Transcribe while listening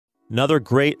Another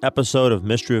great episode of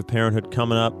Mystery of Parenthood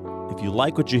coming up. If you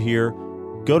like what you hear,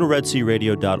 go to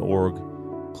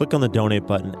redsearadio.org, click on the donate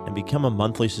button, and become a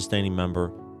monthly sustaining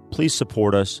member. Please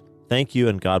support us. Thank you,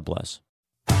 and God bless.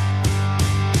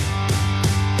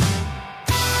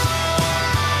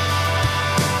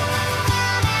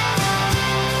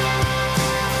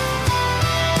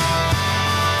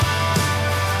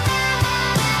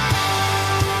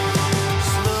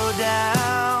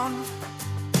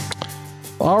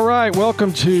 All right,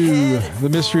 welcome to the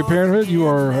Mystery of Parenthood. You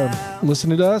are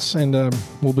listening to us, and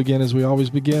we'll begin as we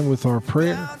always begin with our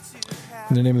prayer.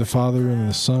 In the name of the Father, and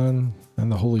the Son,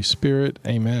 and the Holy Spirit,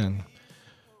 amen.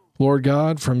 Lord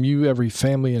God, from you every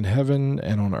family in heaven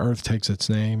and on earth takes its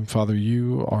name. Father,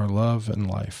 you are love and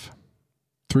life.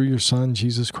 Through your Son,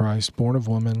 Jesus Christ, born of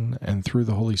woman, and through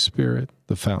the Holy Spirit,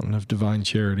 the fountain of divine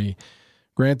charity,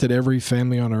 grant that every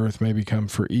family on earth may become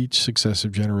for each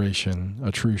successive generation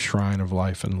a true shrine of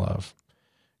life and love.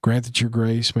 Grant that your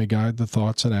grace may guide the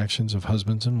thoughts and actions of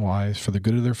husbands and wives for the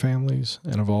good of their families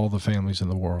and of all the families in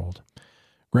the world.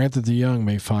 Grant that the young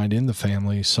may find in the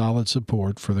family solid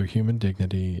support for their human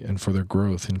dignity and for their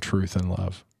growth in truth and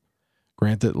love.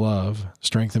 Grant that love,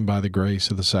 strengthened by the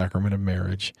grace of the sacrament of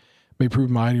marriage, may prove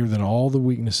mightier than all the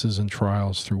weaknesses and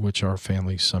trials through which our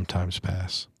families sometimes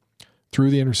pass.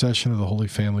 Through the intercession of the Holy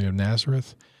Family of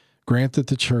Nazareth, grant that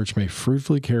the Church may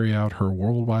fruitfully carry out her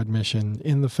worldwide mission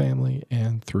in the family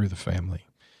and through the family.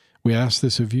 We ask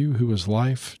this of you, who is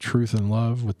life, truth, and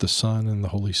love, with the Son and the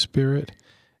Holy Spirit.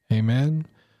 Amen.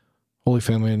 Holy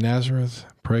Family of Nazareth,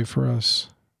 pray for us.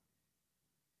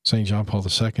 St. John Paul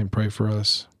II, pray for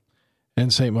us.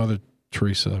 And St. Mother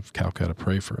Teresa of Calcutta,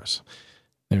 pray for us.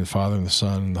 In the name of the Father, and the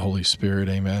Son, and the Holy Spirit.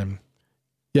 Amen.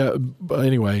 Yeah, but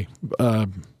anyway,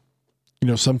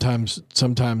 sometimes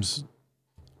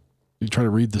you try to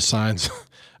read the signs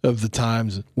of the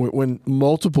times. When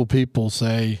multiple people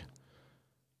say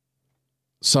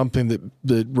something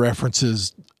that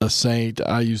references a saint,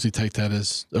 I usually take that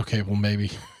as, okay, well, maybe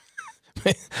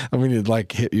I mean, it'd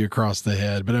like hit you across the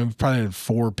head. But I've probably had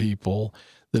 4 people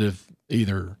that have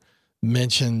either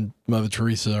mentioned Mother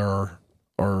Teresa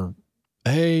or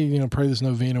hey, pray this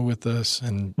novena with us,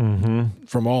 and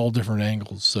from all different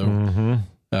angles. So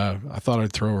I thought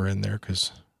I'd throw her in there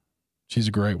because she's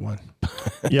a great one.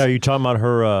 Yeah, are you talking about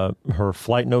her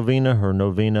flight novena, her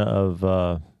novena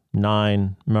of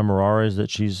 9 Memorares that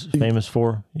she's famous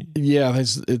for? Yeah,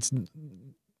 it's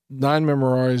 9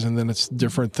 Memorares, and then it's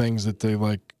different things that they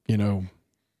like,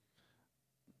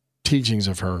 teachings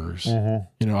of hers.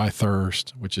 I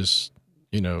Thirst, which is,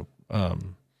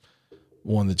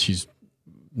 one that she's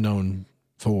known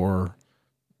for.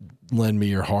 Lend me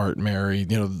your heart, Mary.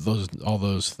 All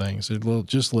those things. It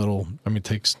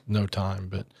takes no time,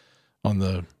 but on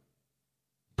the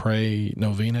Pray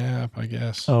Novena app, I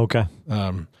guess. Oh, okay.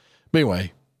 But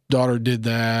anyway, daughter did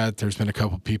that. There's been a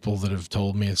couple people that have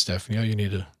told me, Stephanie, you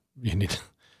need to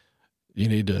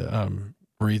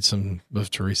read some of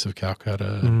Teresa of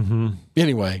Calcutta.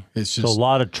 Anyway, it's just a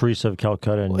lot of Teresa of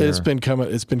Calcutta. It's been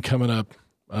coming up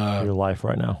your life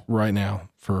right now. Right now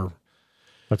for.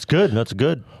 That's good. That's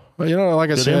good. Well, like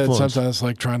I said, influence. sometimes it's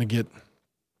like trying to get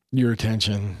your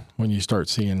attention when you start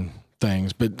seeing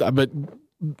things. But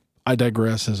I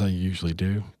digress, as I usually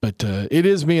do. But it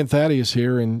is me and Thaddeus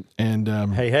here, and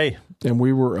hey, and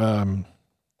we were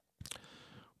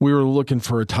looking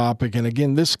for a topic, and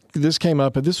again, this came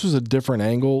up, and this was a different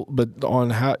angle, but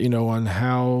on how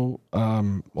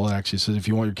well, it actually says if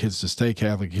you want your kids to stay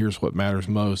Catholic, here's what matters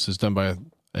most. It's done by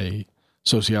a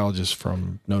sociologist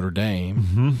from Notre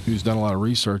Dame who's done a lot of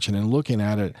research, and in looking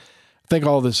at it, I think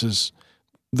all this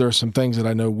there are some things that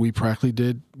I know we practically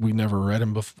did. We never read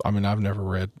him before. I mean, I've never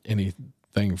read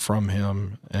anything from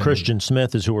him. And, Christian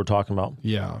Smith is who we're talking about.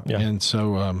 Yeah. And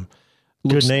so,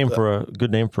 good name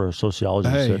for a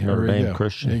sociologist at Notre Dame,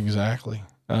 Christian. Exactly.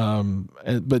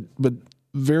 But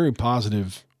very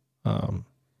positive,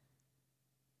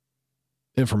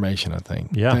 information, I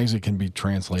think. Yeah. Things that can be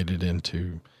translated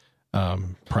into,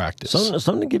 practice.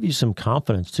 Something to give you some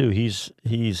confidence too. He's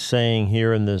saying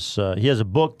here in this, he has a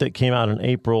book that came out in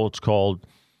April. It's called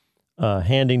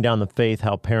Handing Down the Faith,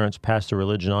 How Parents Pass the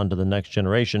Religion On to the Next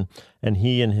Generation. And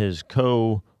he and his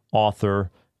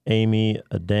co-author, Amy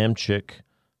Adamczyk,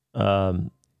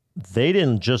 they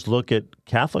didn't just look at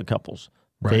Catholic couples.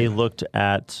 Right. They looked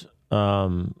at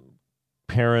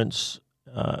parents,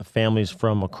 families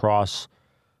from across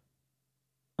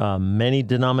many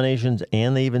denominations,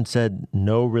 and they even said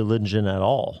no religion at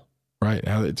all. Right.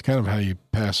 It's kind of how you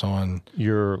pass on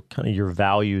your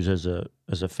values as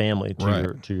a family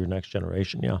to your next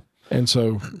generation. Yeah. And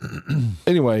so,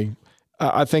 anyway,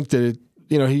 I think that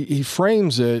he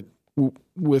frames it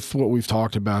with what we've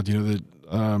talked about, that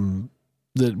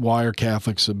why are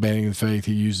Catholics abandoning the faith?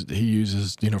 He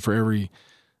uses, for every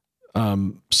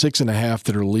 6.5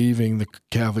 that are leaving the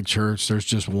Catholic Church, there's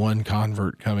just one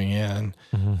convert coming in.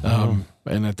 Mm-hmm.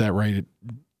 And at that rate, it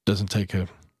doesn't take a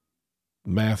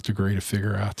math degree to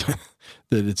figure out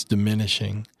that it's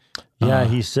diminishing. Yeah,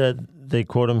 he said, they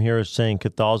quote him here as saying,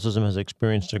 Catholicism has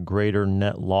experienced a greater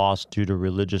net loss due to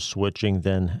religious switching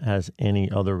than has any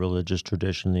other religious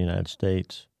tradition in the United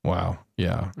States. Wow.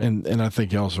 Yeah. And I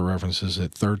think he also references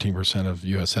that 13% of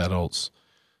U.S. adults,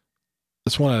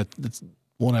 it's one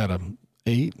out of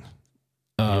 8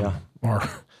 are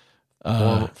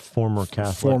former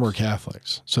Catholics. Former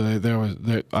Catholics.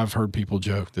 So I've heard people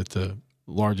joke that the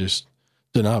largest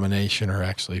denomination are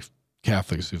actually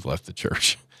Catholics who've left the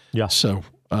church. Yeah. So,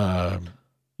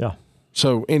 yeah.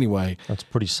 So anyway, that's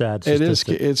pretty sad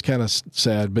statistic. It's kind of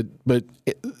sad, but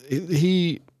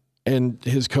he and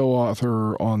his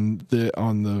co-author on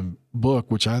the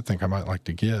book, which I think I might like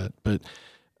to get, but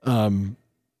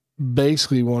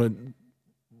basically went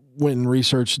and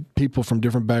researched people from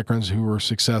different backgrounds who were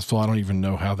successful. I don't even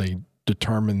know how they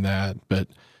determined that, but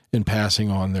in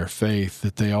passing on their faith,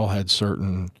 that they all had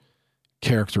certain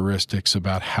characteristics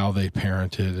about how they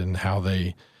parented and how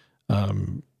they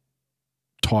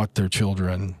taught their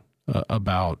children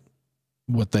about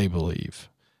what they believe.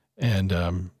 And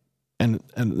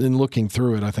in looking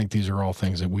through it, I think these are all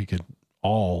things that we could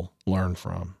all learn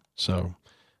from. So,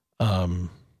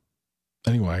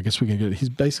 anyway, I guess we can he's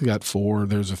basically got 4.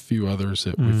 There's a few others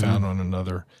that we found on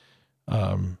another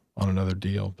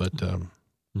deal, but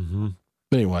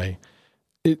anyway,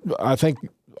 I think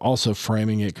also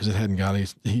framing it, because it hadn't got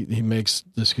he makes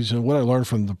this, what I learned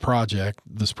from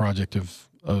this project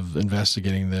of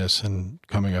investigating this and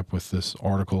coming up with this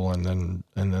article and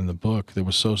then the book that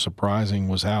was so surprising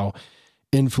was how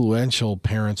influential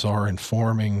parents are in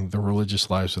forming the religious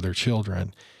lives of their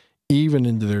children, even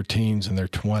into their teens and their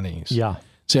 20s. Yeah.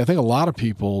 See, I think a lot of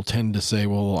people tend to say,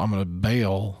 well, I'm going to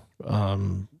bail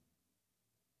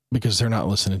because they're not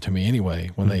listening to me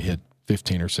anyway when they hit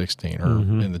 15 or 16 or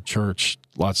in the church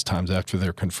lots of times after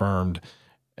they're confirmed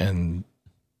and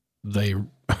they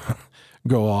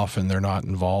go off and they're not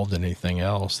involved in anything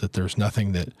else, that there's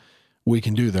nothing that we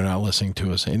can do. They're not listening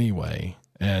to us anyway.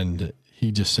 And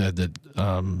he just said that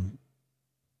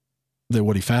that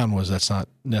what he found was that's not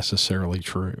necessarily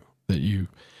true, that you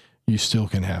still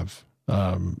can have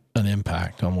an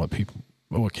impact on what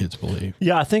kids believe.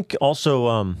 Yeah, I think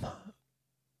also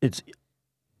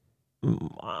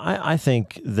I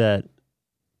think that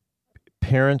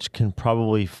parents can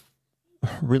probably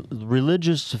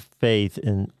religious faith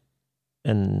and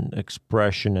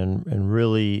expression and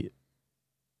really,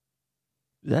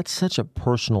 that's such a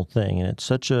personal thing, and it's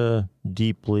such a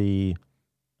deeply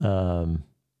you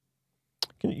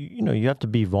have to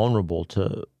be vulnerable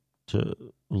to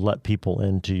let people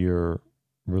into your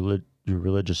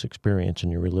religious experience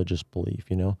and your religious belief.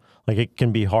 Like it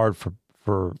can be hard for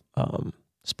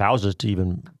spouses to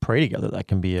even pray together. That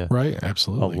can be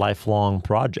absolutely a lifelong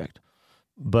project.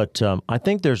 But I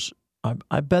think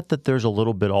I bet that there's a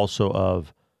little bit also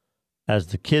of, as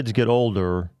the kids get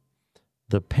older,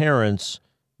 the parents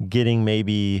getting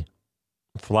maybe,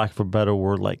 for lack of a better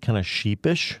word, like kind of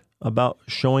sheepish about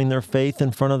showing their faith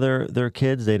in front of their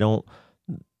kids.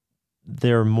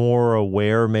 They're more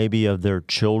aware maybe of their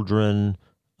children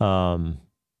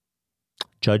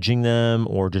judging them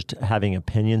or just having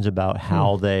opinions about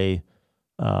how they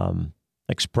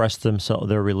express themselves,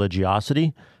 their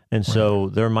religiosity. And so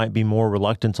there might be more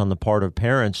reluctance on the part of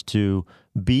parents to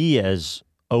be as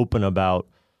open about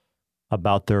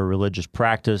their religious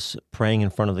practice, praying in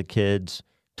front of the kids,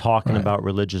 talking about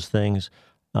religious things.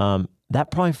 I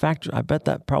bet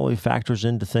that probably factors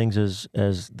into things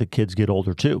as the kids get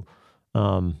older too.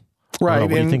 Right. What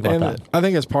do you think about that? I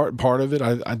think it's part of it.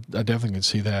 I definitely can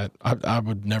see that. I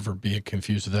would never be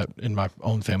confused with that in my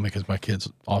own family, because my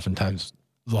kids oftentimes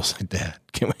they'll say, "Dad,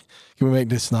 can we make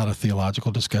this not a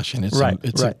theological discussion? It's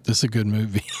this is a good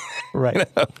movie." Right.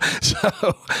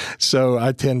 So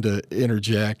I tend to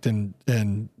interject and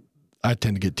I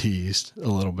tend to get teased a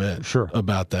little bit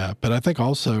about that. But I think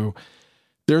also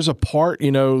there's a part,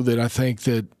 that I think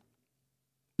that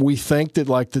we think that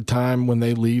like the time when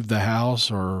they leave the house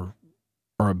or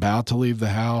are about to leave the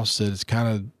house, that it's kind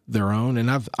of their own. And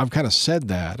I've kind of said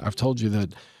that. I've told you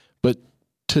that. But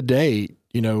to date,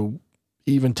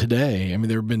 even today, I mean,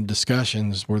 there have been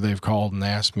discussions where they've called and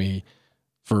asked me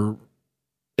for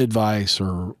advice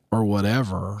or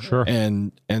whatever. Sure.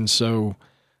 And so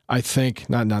I think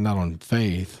not on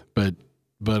faith, but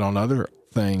on other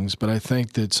things. But I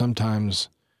think that sometimes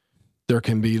there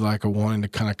can be like a wanting to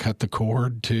kind of cut the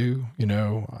cord too.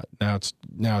 Now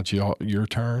it's your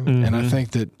turn, and I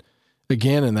think that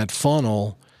again in that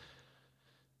funnel.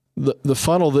 The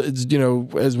funnel that is,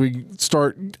 as we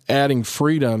start adding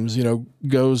freedoms,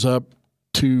 goes up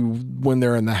to when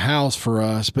they're in the house for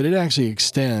us, but it actually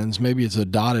extends. Maybe it's a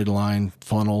dotted line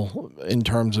funnel in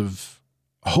terms of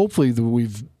hopefully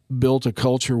we've built a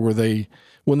culture where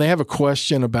when they have a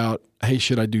question about, hey,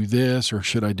 should I do this or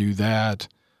should I do that?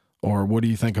 Or what do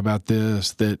you think about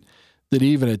this? That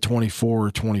even at 24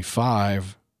 or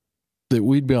 25, that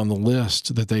we'd be on the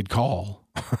list that they'd call.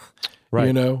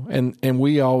 Right. And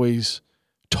we always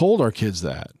told our kids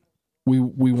that we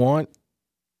want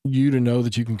you to know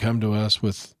that you can come to us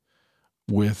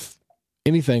with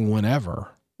anything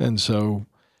whenever. And so,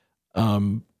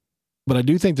 but I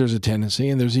do think there's a tendency,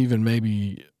 and there's even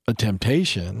maybe a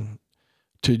temptation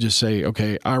to just say,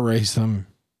 okay, I raised them.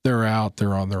 They're out.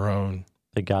 They're on their own.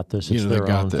 They got this. It's their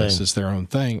own thing. It's their own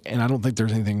thing. And I don't think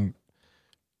there's anything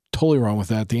totally wrong with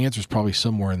that. The answer is probably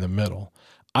somewhere in the middle.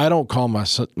 I don't call my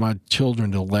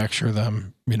children to lecture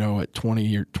them, at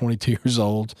 22 years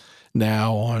old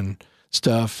now on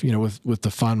stuff, with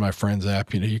the Find My Friends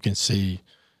app, you can see,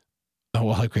 oh,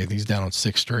 well, okay, he's down on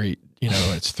 6th Street,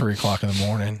 it's 3:00 in the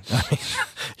morning. I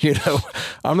mean,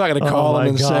 I'm not going to call them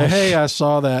and say, hey, I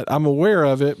saw that. I'm aware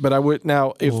of it, but I would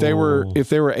now, if they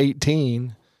were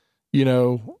 18,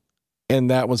 and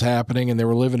that was happening and they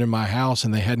were living in my house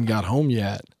and they hadn't got home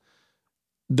yet,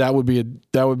 that would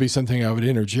be something I would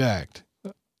interject,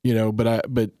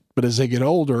 but as they get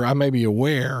older, I may be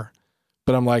aware,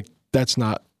 but I'm like, that's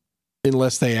not,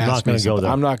 unless they ask me something,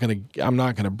 I'm not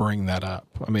going to bring that up.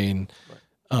 I mean,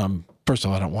 first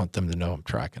of all, I don't want them to know I'm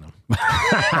tracking them.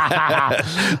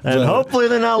 And hopefully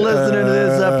they're not listening to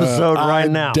this episode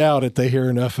now. I doubt it. They hear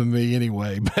enough of me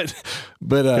anyway, but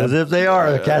because if they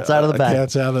are, the cat's out of the bag.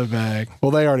 Cat's out of the bag.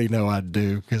 Well, they already know I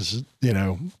do because,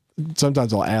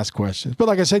 sometimes I'll ask questions, but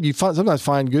like I said, you sometimes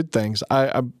find good things.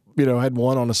 I had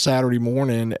one on a Saturday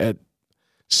morning at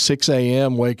 6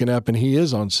 a.m. waking up, and he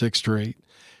is on 6th Street.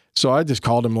 So I just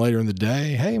called him later in the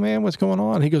day. Hey man, what's going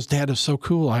on? He goes, Dad, it's so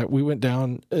cool. We went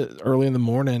down early in the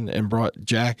morning and brought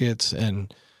jackets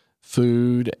and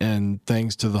food and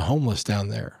things to the homeless down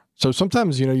there. So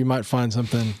sometimes, you might find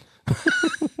something,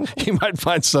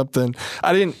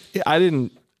 I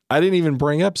didn't even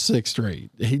bring up 6th Street.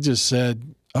 He just said,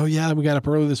 oh yeah, we got up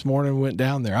early this morning and went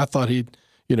down there. I thought he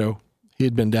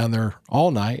had been down there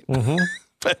all night. Mm-hmm.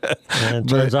 And it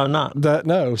turns out not.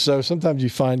 No. So sometimes you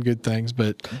find good things,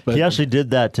 but he actually did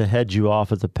that to head you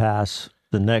off at the pass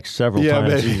the next several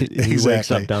times. Maybe. He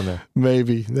wakes up down there.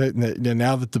 Maybe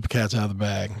now that the cat's out of the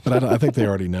bag, but I think they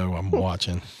already know I'm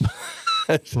watching.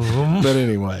 But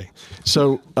anyway,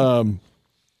 so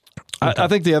I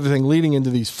think the other thing leading into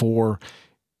these 4,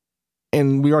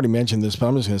 and we already mentioned this, but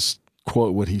I'm just going to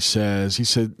quote what he says. He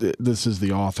said, this is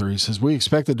the author. He says, we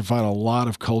expected to find a lot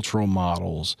of cultural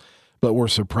models, but we're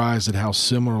surprised at how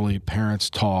similarly parents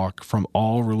talk from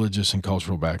all religious and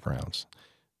cultural backgrounds.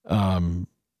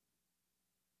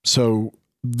 So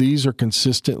these are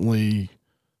consistently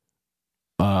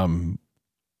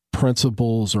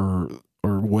principles or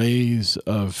ways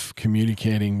of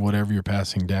communicating whatever you're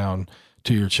passing down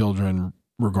to your children,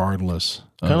 regardless.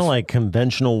 Kind of like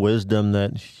conventional wisdom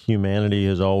that humanity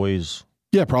has always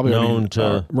probably known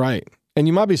to right. And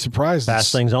you might be surprised.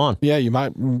 Pass things on. Yeah, you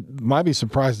might be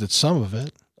surprised at some of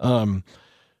it.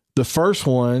 The first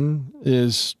one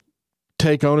is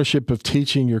take ownership of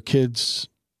teaching your kids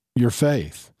your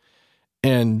faith.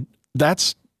 And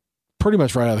that's pretty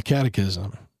much right out of the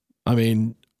catechism. I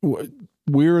mean,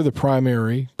 we're the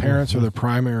primary, parents are the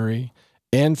primary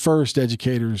and first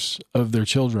educators of their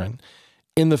children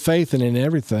in the faith and in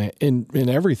everything, in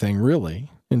everything really,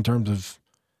 in terms of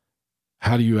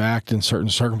how do you act in certain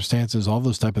circumstances, all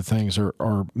those type of things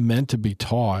are meant to be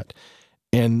taught.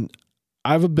 And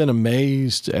I've been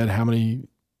amazed at how many,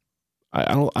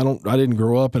 I didn't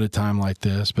grow up at a time like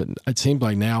this, but it seems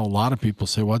like now a lot of people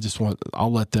say, well,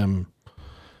 I'll let them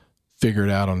figure it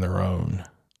out on their own.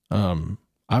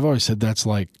 I've always said that's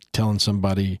like telling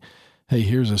somebody, hey,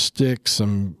 here's a stick,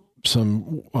 some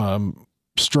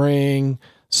string,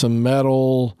 some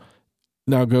metal,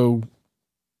 now go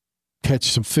catch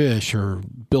some fish or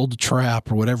build a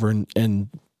trap or whatever and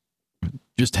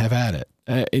just have at it.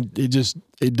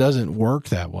 It doesn't work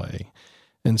that way.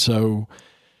 And so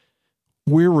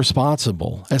we're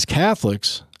responsible as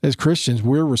Catholics, as Christians,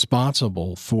 we're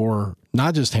responsible for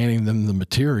not just handing them the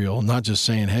material, not just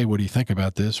saying, hey, what do you think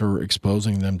about this, or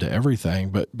exposing them to everything,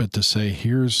 but to say,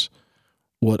 here's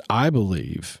what I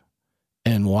believe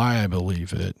and why I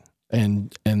believe it,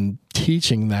 and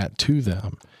teaching that to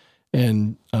them.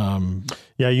 And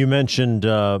yeah, you mentioned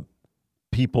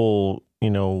people,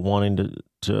 wanting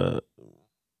to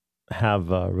have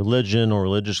religion or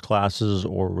religious classes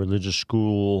or religious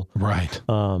school, right.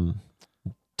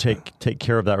 Take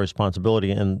care of that responsibility.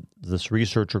 And this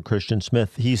researcher, Christian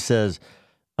Smith, he says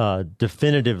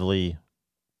definitively,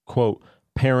 quote,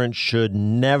 parents should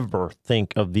never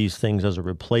think of these things as a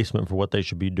replacement for what they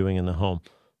should be doing in the home.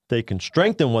 They can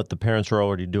strengthen what the parents are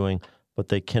already doing, but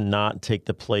they cannot take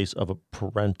the place of a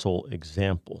parental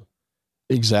example.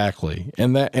 Exactly.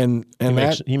 And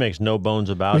he makes no bones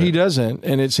about it. He doesn't.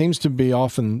 And it seems to be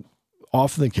often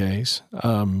the case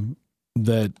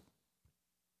that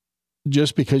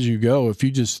just because you go, if you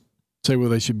just say, well,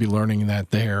 they should be learning that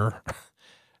there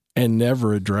and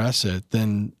never address it,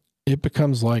 then it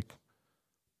becomes like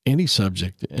any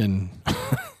subject in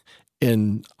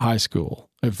high school.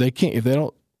 If they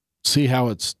don't see how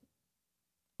it's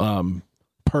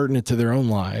pertinent to their own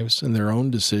lives and their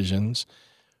own decisions,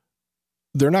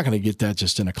 they're not going to get that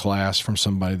just in a class from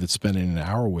somebody that's spending an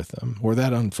hour with them. Where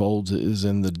that unfolds is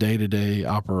in the day-to-day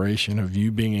operation of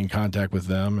you being in contact with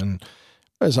them. And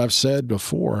as I've said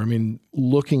before, I mean,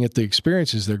 looking at the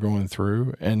experiences they're going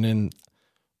through and then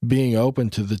being open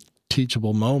to the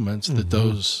teachable moments that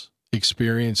those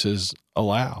experiences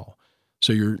allow.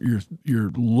 So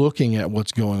you're looking at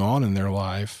what's going on in their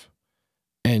life,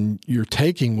 and you're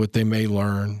taking what they may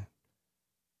learn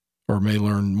or may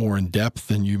learn more in depth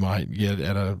than you might get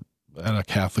at a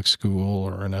Catholic school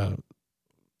or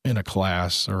in a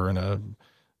class or in a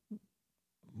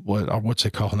what's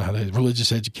it called nowadays,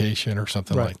 religious education or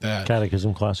something like that.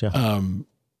 Catechism class, yeah.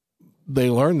 They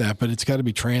learn that, but it's got to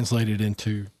be translated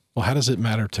into, well, what does it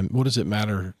matter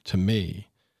to me?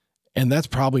 And that's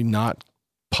probably not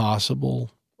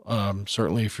possible.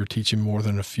 Certainly if you're teaching more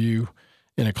than a few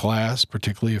in a class,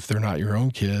 particularly if they're not your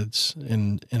own kids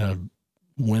in a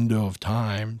window of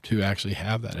time to actually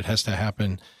have that. It has to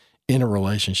happen in a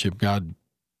relationship. God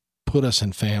put us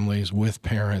in families with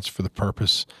parents for the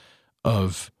purpose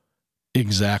of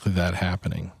exactly that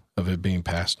happening, of it being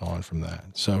passed on from that.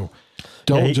 So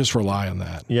don't just rely on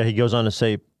that. Yeah, he goes on to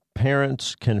say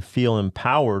parents can feel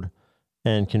empowered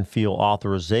and can feel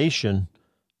authorization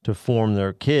to form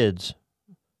their kids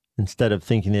instead of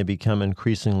thinking they become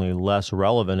increasingly less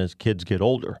relevant as kids get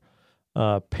older.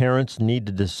 Parents need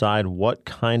to decide what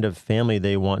kind of family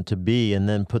they want to be and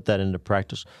then put that into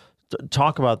practice.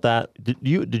 Talk about that.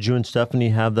 Did you and Stephanie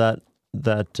have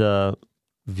that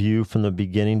view from the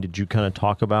beginning? Did you kind of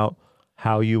talk about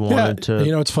how you wanted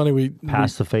to it's funny, we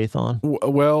pass the faith on?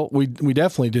 Well, we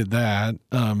definitely did that.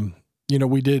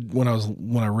 We did when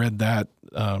I read that.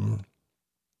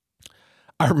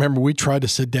 I remember we tried to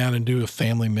sit down and do a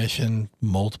family mission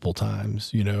multiple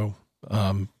times,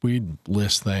 we'd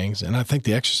list things, and I think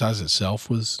the exercise itself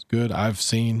was good. I've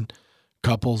seen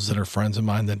couples that are friends of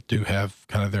mine that do have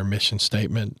kind of their mission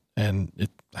statement and it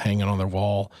hanging on their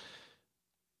wall.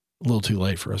 A little too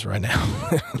late for us right now.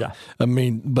 Yeah. I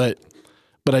mean, but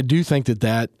I do think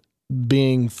that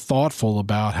being thoughtful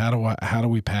about how do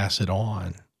we pass it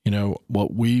on?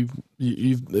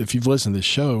 If you've listened to the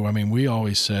show, I mean, we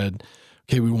always said,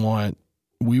 okay, we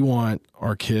want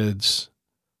our kids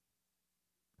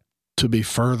to be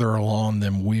further along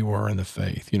than we were in the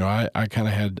faith. I kind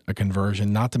of had a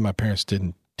conversion, not that my parents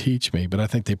didn't teach me, but I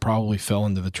think they probably fell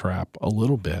into the trap a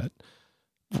little bit.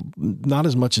 Not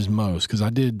as much as most, because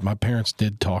my parents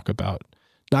did talk about,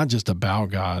 not just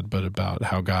about God, but about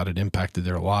how God had impacted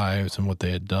their lives and what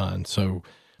they had done. So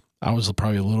I was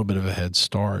probably a little bit of a head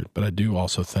start, but I do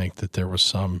also think that there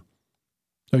was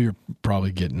you're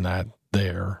probably getting that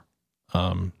there.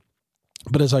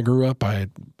 But as I grew up,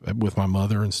 with my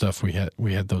mother and stuff, we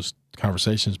had those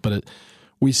conversations, but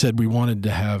we said we wanted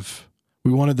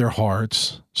their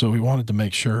hearts. So we wanted to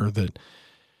make sure that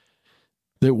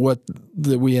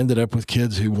we ended up with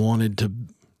kids who wanted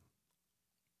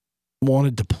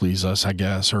to please us, I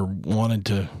guess, or wanted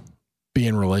to be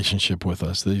in relationship with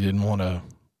us. They didn't want to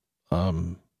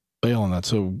fail on that.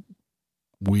 So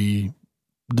we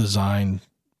designed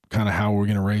kind of how we're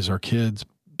going to raise our kids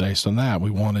based on that.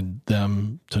 We wanted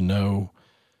them to know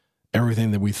everything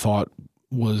that we thought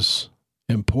was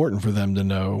important for them to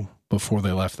know before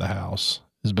they left the house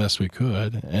as best we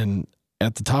could. And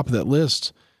at the top of that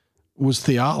list was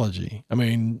theology. I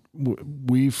mean,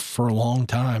 we for a long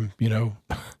time,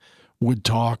 would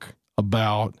talk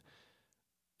about,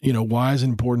 why is it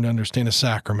important to understand a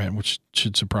sacrament, which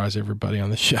should surprise everybody on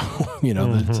the show,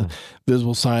 that it's a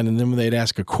visible sign. And then when they'd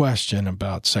ask a question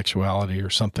about sexuality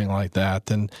or something like that,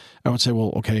 then I would say,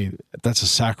 well, okay, that's a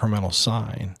sacramental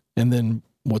sign. And then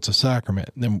what's a sacrament?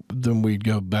 Then we'd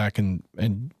go back and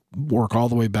work all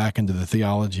the way back into the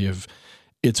theology of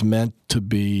it's meant to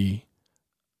be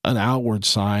an outward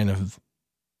sign of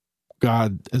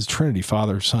God as Trinity,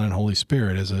 Father, Son, and Holy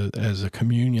Spirit, as a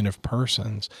communion of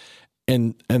persons,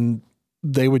 and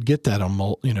they would get that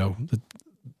on,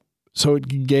 so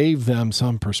it gave them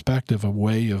some perspective, a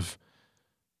way of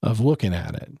looking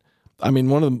at it. I mean,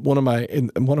 one of my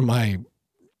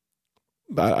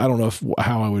I don't know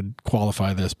how I would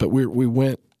qualify this, but we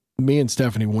went. Me and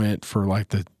Stephanie went for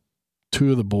like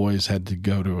two of the boys had to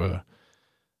go to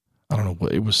I don't know,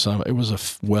 it was a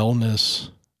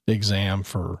wellness exam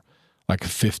for like a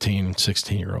 15,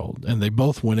 16-year-old. And they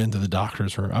both went into the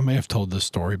doctor's room. I may have told this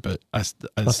story, but I still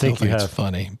think it's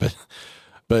funny.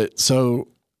 But so,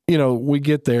 we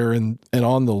get there and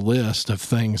on the list of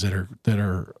things that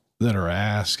are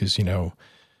asked is, do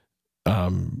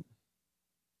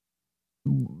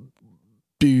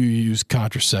you use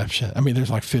contraception? I mean,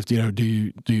 there's like 50,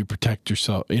 do you protect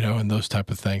yourself, and those type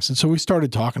of things. And so we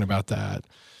started talking about that.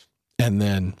 And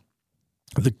then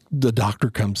the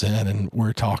doctor comes in and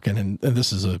we're talking, and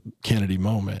this is a Kennedy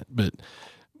moment, but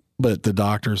the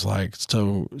doctor's like,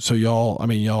 so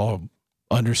y'all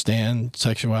understand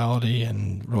sexuality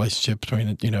and relationship between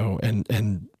it,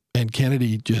 and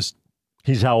Kennedy just,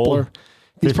 he's how old?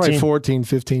 He's 15? Probably 14,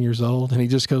 15 years old. And he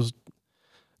just goes,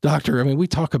 doctor, I mean, we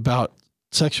talk about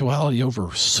sexuality over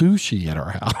sushi at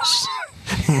our house.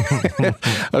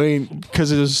 I mean,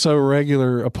 because it is so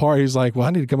regular a part. He's like, well,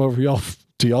 I need to come over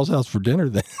to y'all's house for dinner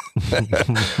then.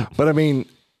 But I mean,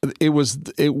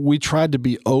 we tried to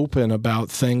be open about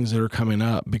things that are coming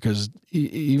up, because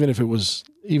even if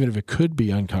it could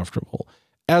be uncomfortable,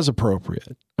 as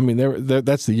appropriate. I mean,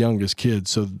 that's the youngest kid.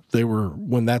 So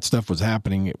when that stuff was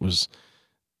happening, it was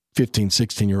 15,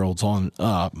 16-year-olds on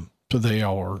up. So they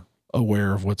all are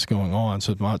aware of what's going on.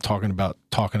 So I'm not talking about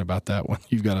that when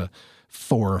you've got a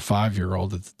 4 or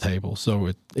 5-year-old at the table.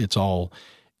 So it's all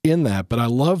in that. But I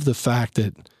love the fact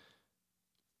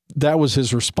that was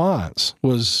his response,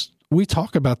 was we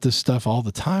talk about this stuff all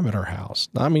the time at our house.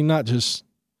 I mean, not just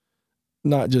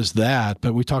that,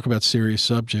 but we talk about serious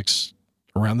subjects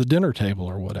around the dinner table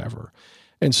or whatever.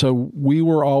 And so we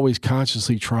were always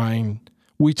consciously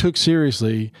we took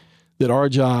seriously that our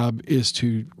job is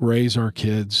to raise our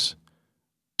kids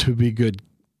to be good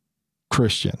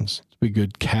Christians, to be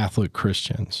good Catholic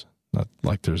Christians. Not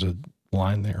like there's a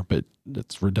line there, but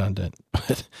it's redundant.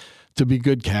 But to be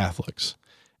good Catholics.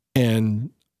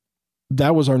 And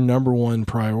that was our number one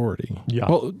priority. Yeah.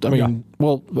 Well, I mean,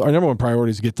 our number one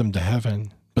priority is to get them to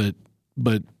heaven, but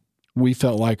we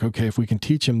felt like, okay, if we can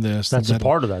teach them this, that's a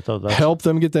part of that, though. Help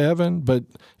them get to heaven, but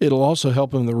it'll also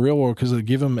help them in the real world, because it'll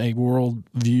give them a world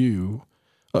view,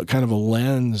 kind of a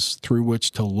lens through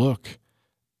which to look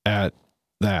at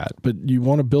that. But you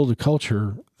want to build a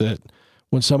culture that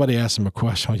when somebody asks them a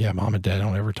question, yeah, mom and dad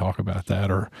don't ever talk about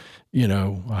that, or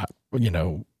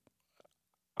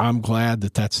I'm glad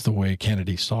that that's the way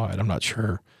Kennedy saw it. I'm not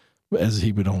sure, as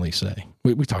he would only say.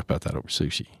 We talked about that over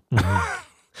sushi. Mm-hmm.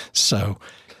 So.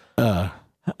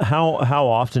 How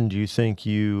often do you think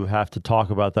you have to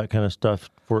talk about that kind of stuff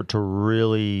for it to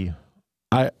really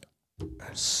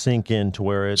sink in to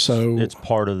where it's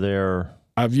part of their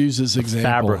I've used this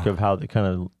example, fabric of how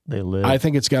they live? I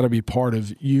think it's got to be part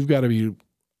of, you've got to be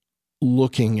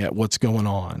looking at what's going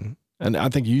on. And I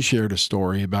think you shared a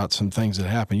story about some things that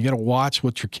happen. You got to watch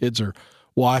what your kids are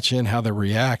watching, how they're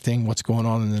reacting, what's going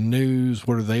on in the news,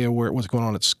 what are they aware, what's going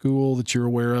on at school that you're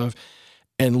aware of,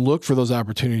 and look for those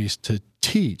opportunities to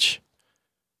teach.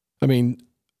 I mean,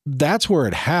 that's where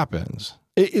it happens.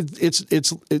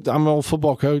 I'm an old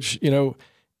football coach.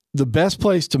 The best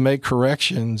place to make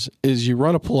corrections is you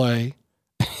run a play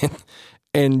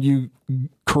and you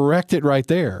correct it right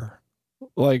there.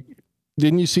 Like,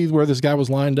 didn't you see where this guy was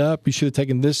lined up? You should have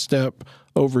taken this step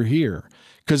over here,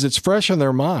 because it's fresh in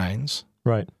their minds.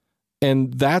 Right.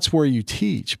 And that's where you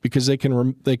teach, because they can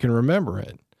remember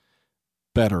it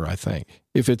better, I think.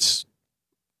 If it's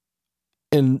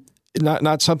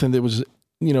not something that was,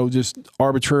 just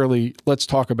arbitrarily, let's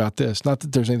talk about this. Not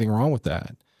that there's anything wrong with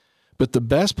that. But the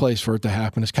best place for it to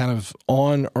happen is kind of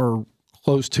on or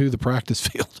close to the practice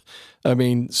field. I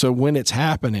mean, so when it's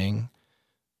happening,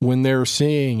 when they're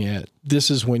seeing it, this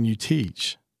is when you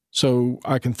teach. So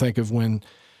I can think of when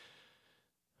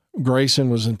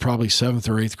Grayson was in probably 7th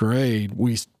or 8th grade,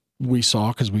 we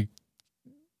saw, because we,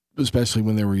 especially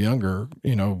when they were younger,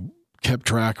 kept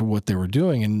track of what they were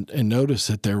doing and noticed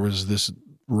that there was this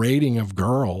rating of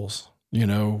girls,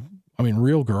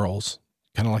 real girls,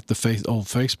 kind of like the old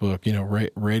Facebook,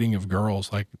 rating of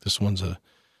girls, like this one's a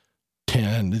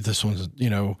 10, this one's,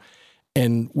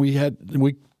 and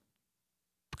we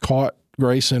caught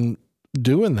Grayson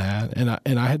doing that,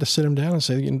 and I had to sit him down and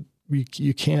say,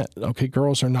 you can't. Okay,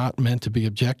 girls are not meant to be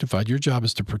objectified. Your job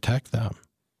is to protect them.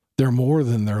 They're more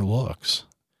than their looks.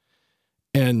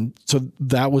 And so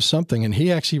that was something. And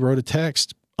he actually wrote a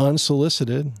text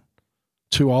unsolicited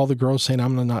to all the girls saying,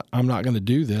 I'm not going to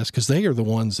do this, because they are the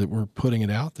ones that were putting it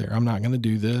out there. I'm not going to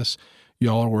do this.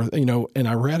 Y'all are worth, and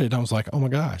I read it. I was like, oh my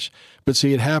gosh. But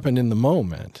see, it happened in the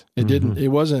moment.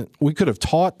 It wasn't, we could have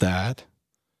taught that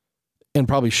and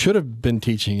probably should have been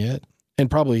teaching it and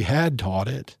probably had taught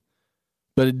it,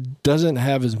 but it doesn't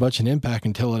have as much an impact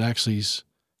until it actually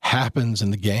happens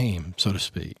in the game, so to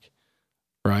speak.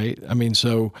 Right? I mean,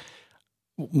 so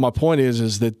my point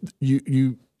is that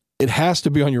it has to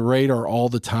be on your radar all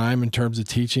the time in terms of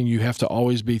teaching. You have to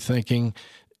always be thinking,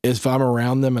 if I'm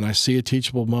around them and I see a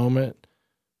teachable moment,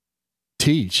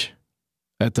 teach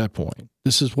at that point.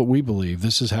 This is what we believe.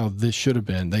 This is how this should have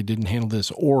been. They didn't handle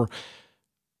this, or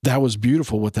that was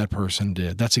beautiful what that person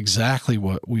did. That's exactly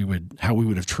how we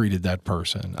would have treated that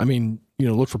person. I mean,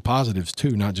 look for positives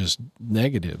too, not just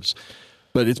negatives.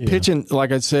 But it's pitching,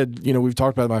 like I said, we've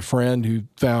talked about my friend who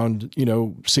found,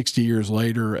 60 years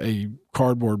later, a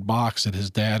cardboard box that his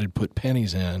dad had put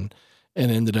pennies in and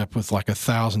ended up with like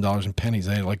 $1,000 in pennies.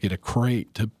 They had to get a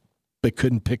crate they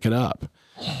couldn't pick it up.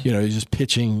 He's just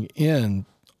pitching in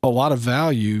a lot of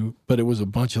value, but it was a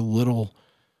bunch of little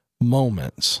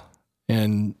moments.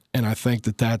 And I think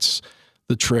that's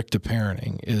the trick to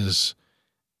parenting is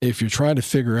if you're trying to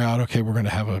figure out, okay, we're going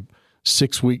to have a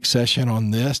 6-week session on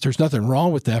this. There's nothing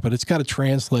wrong with that, but it's got to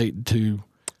translate to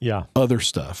other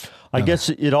stuff. I guess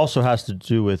it also has to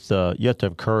do with you have to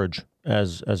have courage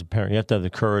as a parent. You have to have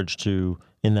the courage to,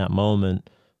 in that moment,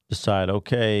 decide,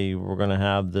 okay, we're going to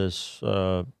have this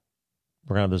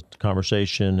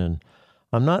conversation, and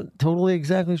I'm not totally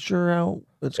exactly sure how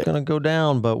it's going to go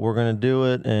down, but we're going to do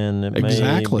it, and it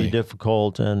may be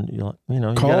difficult, and you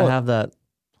got to have that.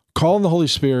 Call on the Holy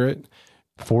Spirit.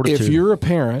 Fortitude. If you're a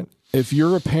parent,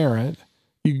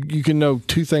 you can know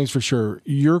two things for sure.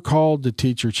 You're called to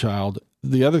teach your child.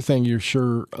 The other thing you're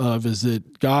sure of is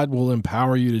that God will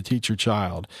empower you to teach your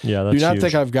child. Yeah, that's Do not huge.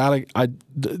 think I've got to.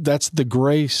 That's the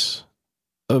grace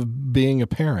of being a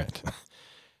parent.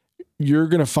 You're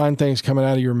going to find things coming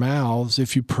out of your mouths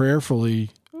if you're prayerfully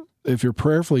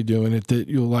doing it that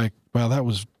you're like, wow, that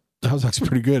was actually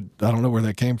pretty good. I don't know where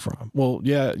that came from. Well,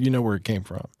 yeah, you know where it came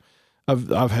from.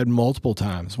 I've had multiple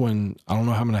times when I don't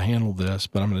know how I'm going to handle this,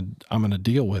 but I'm going to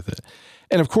deal with it.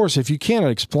 And of course, if you can't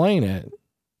explain it,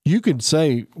 you could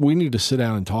say, we need to sit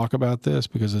down and talk about this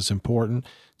because it's important.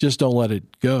 Just don't let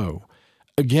it go.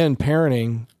 Again,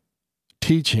 parenting,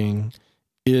 teaching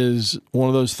is one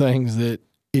of those things that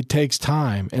it takes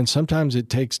time. And sometimes it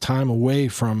takes time away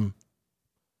from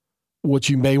what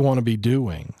you may want to be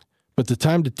doing. But the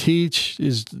time to teach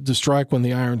is to strike when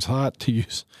the iron's hot, to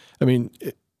use. I mean,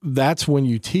 that's when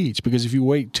you teach, because if you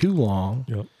wait too long,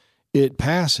 it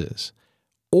passes.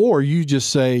 Or you just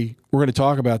say, we're going to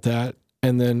talk about that,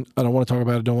 and then I don't want to talk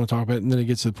about it, and then it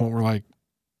gets to the point where like,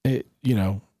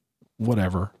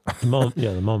 whatever. The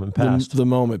moment passed. The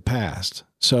moment passed.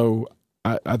 So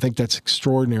I think that's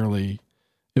extraordinarily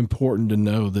important to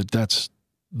know that that's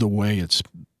the way it's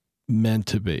meant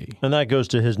to be. And that goes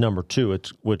to his number 2,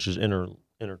 which is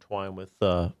intertwined with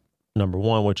number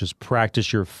 1, which is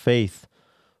practice your faith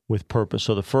with purpose.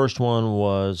 So the first one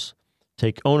was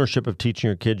take ownership of teaching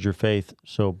your kids your faith.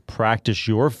 So practice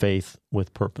your faith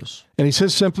with purpose. And he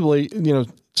says simply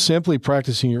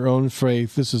practicing your own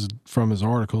faith. This is from his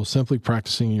article. Simply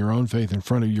practicing your own faith in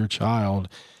front of your child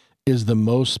is the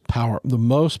most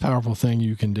powerful thing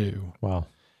you can do. Wow.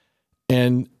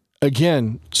 And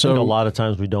again, so a lot of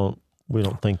times we don't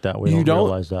think that. We don't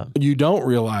realize that. You don't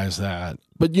realize that.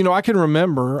 But I can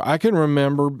remember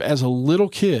as a little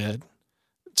kid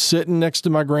sitting next to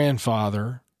my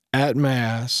grandfather at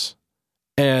Mass,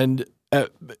 and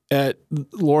at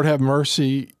Lord have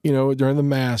mercy, during the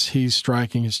Mass, he's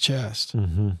striking his chest.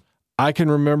 Mm-hmm. I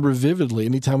can remember vividly,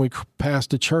 anytime we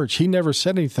passed a church, he never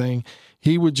said anything.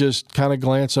 He would just kind of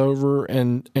glance over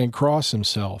and cross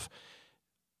himself.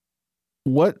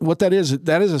 What that is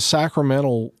a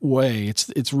sacramental way.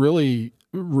 It's really,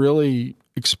 really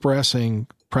practicing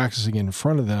in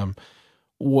front of them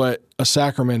what a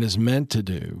sacrament is meant to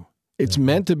do. It's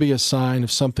meant to be a sign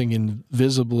of something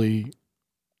invisibly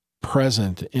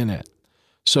present in it.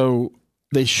 So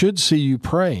they should see you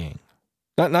praying,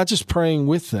 not just praying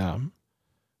with them,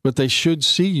 but they should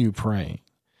see you praying,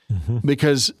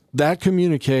 because that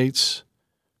communicates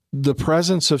the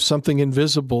presence of something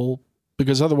invisible,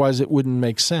 because otherwise it wouldn't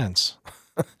make sense.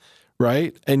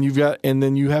 Right? And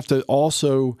then you have to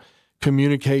also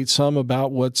communicate some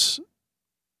about what's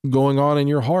going on in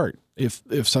your heart.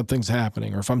 if something's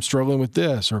happening, or if I'm struggling with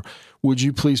this, or would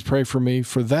you please pray for me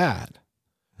for that?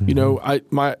 Mm-hmm. You know,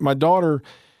 my daughter,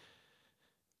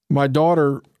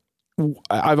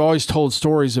 I've always told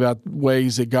stories about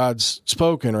ways that God's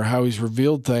spoken or how he's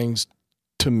revealed things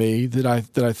to me that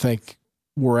I think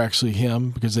were actually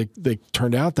him, because they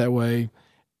turned out that way.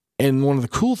 And one of the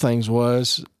cool things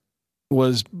was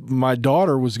my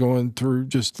daughter was going through,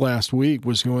 just last week,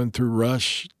 was going through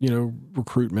rush,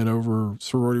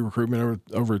 sorority recruitment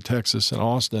over at Texas and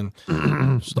Austin.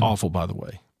 It's awful, by the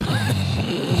way.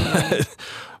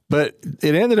 But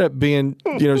it ended up being,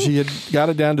 she had got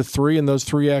it down to 3, and those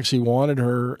 3 actually wanted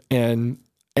her. And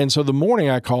so the morning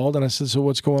I called and I said, so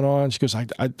what's going on? She goes, I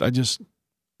just,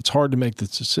 it's hard to make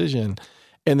this decision.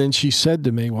 And then she said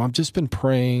to me, well, I've just been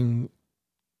praying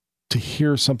to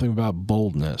hear something about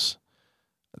boldness.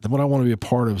 What I want to be a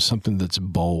part of is something that's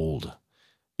bold,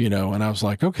 and I was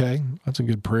like, okay, that's a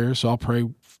good prayer. So I'll pray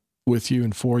with you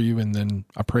and for you. And then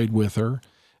I prayed with her.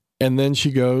 And then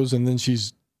she goes, and then she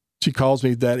calls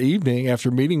me that evening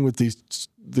after meeting with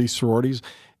these sororities,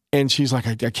 and she's like,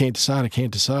 I can't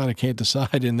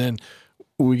decide. And then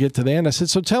we get to the end. I said,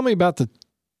 so tell me about the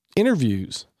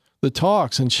interviews, the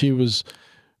talks. And she was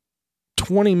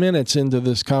 20 minutes into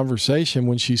this conversation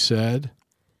when she said,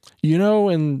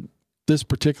 in this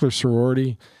particular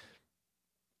sorority,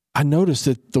 I noticed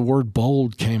that the word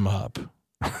bold came up.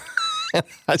 And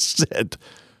I said,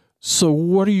 so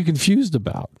what are you confused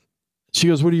about? She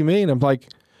goes, what do you mean? I'm like,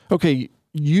 okay,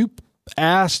 you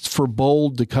asked for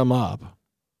bold to come up.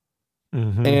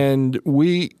 Mm-hmm. And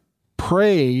we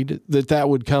prayed that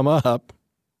would come up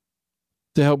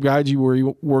to help guide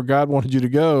you where God wanted you to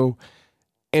go.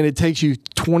 And it takes you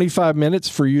 25 minutes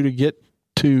for you to get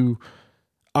to,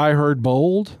 I heard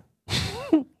bold.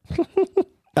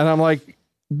 And I'm like,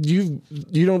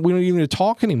 we don't even need to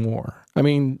talk anymore. I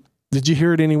mean, did you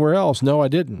hear it anywhere else? No, I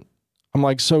didn't. I'm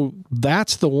like, so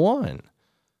that's the one.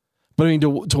 But I mean,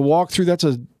 to walk through, that's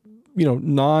a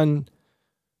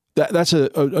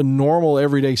normal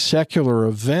everyday secular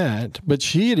event. But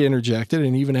she had interjected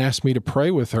and even asked me to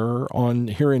pray with her on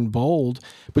hearing bold.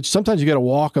 But sometimes you got to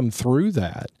walk them through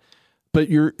that. But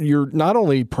you're not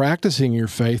only practicing your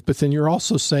faith, but then you're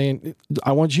also saying,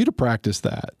 I want you to practice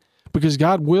that, because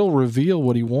God will reveal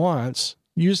what he wants.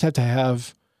 You just have to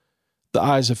have the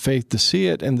eyes of faith to see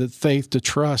it and the faith to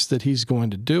trust that he's going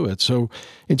to do it. So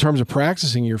in terms of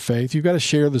practicing your faith, you've got to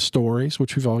share the stories,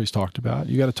 which we've always talked about.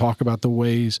 You got to talk about the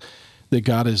ways that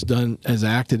God has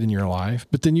acted in your life.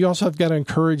 But then you also have got to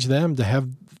encourage them to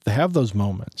have those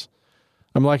moments.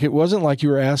 I'm like, it wasn't like you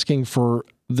were asking for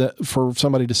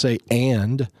somebody to say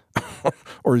and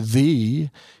or the.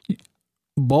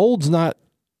 Bold's not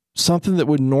something that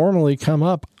would normally come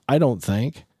up, I don't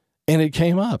think, and it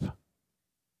came up.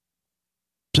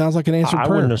 Sounds like an answered prayer. I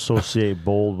wouldn't associate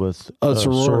bold with a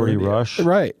sorority rush,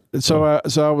 right? So, I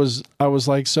was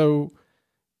like, so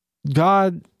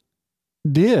God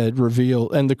did reveal,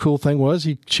 and the cool thing was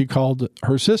she called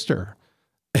her sister,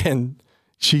 and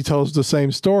she told us the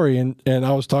same story, and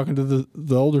I was talking to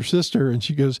the older sister, and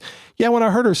she goes, yeah, when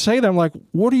I heard her say that, I'm like,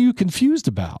 what are you confused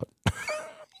about?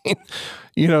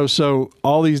 So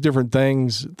all these different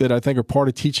things that I think are part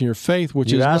of teaching your faith,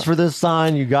 which you asked for this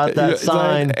sign, you got that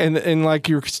sign, and like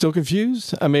you're still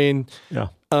confused. I mean, yeah.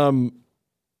 And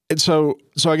so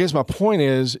I guess my point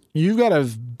is, you got to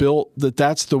have built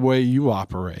that's the way you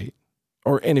operate,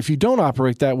 and if you don't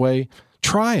operate that way,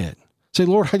 try it. Say,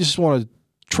 Lord, I just want to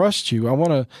trust you. I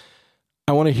want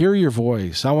to hear your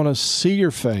voice. I want to see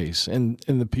your face in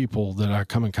the people that I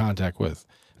come in contact with.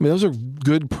 I mean, those are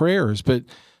good prayers, but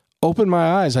open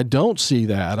my eyes. I don't see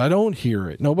that. I don't hear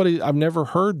it. I've never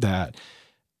heard that.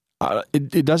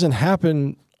 It doesn't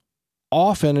happen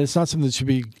often. It's not something that should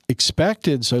be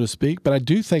expected, so to speak, but I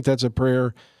do think that's a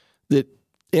prayer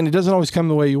and it doesn't always come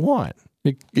the way you want.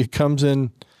 It comes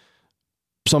in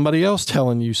somebody else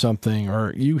telling you something,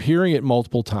 or you hearing it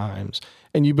multiple times,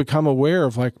 and you become aware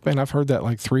of like, man, I've heard that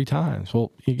like 3 times.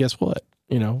 Well, guess what?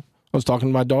 I was talking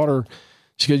to my daughter.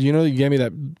 She goes, you gave me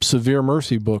that Severe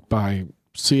Mercy book by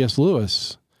C.S.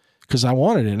 Lewis because I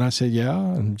wanted it. And I said, yeah.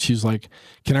 And she's like,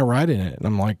 can I write in it? And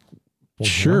I'm like,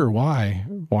 sure. Why?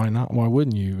 Why not? Why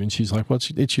wouldn't you? And she's like, well,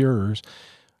 it's yours.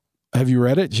 Have you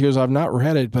read it? She goes, I've not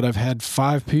read it, but I've had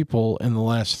 5 people in the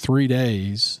last 3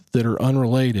 days that are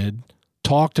unrelated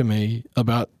talk to me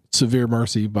about Severe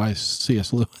Mercy by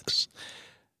C.S. Lewis.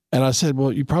 And I said,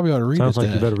 well, you probably ought to read Sounds it. Sounds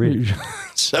like you better read it.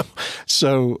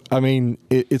 So I mean,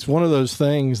 it's one of those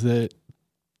things that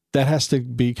has to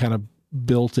be kind of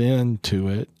built into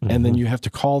it. Mm-hmm. And then you have to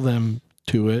call them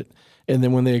to it. And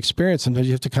then when they experience, sometimes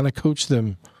you have to kind of coach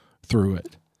them through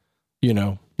it,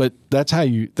 But that's how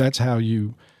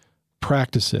you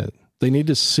practice it. They need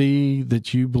to see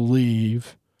that you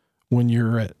believe when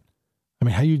you're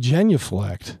how you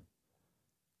genuflect,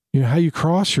 how you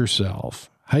cross yourself,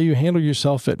 how you handle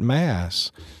yourself at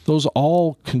Mass. Those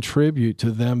all contribute to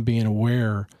them being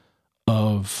aware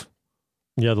of.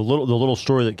 Yeah, the little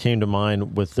story that came to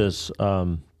mind with this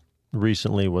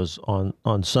recently was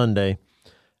on Sunday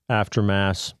after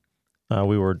Mass.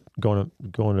 We were going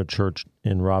to church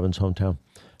in Robin's hometown.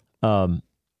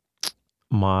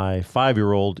 My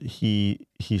 5-year-old, he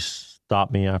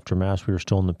stopped me after Mass. We were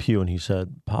still in the pew, and he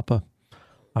said, "Papa,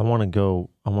 I want to go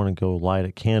light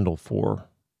a candle for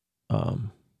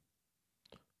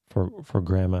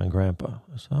Grandma and Grandpa."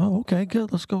 I said, "Oh, okay,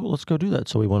 good. Let's go do that."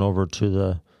 So we went over to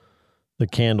the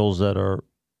candles that are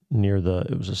near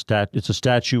it's a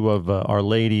statue of Our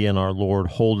Lady and Our Lord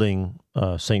holding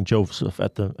Saint Joseph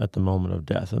at the moment of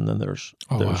death, and then there's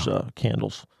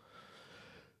candles.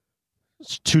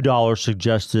 It's $2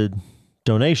 suggested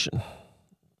donation.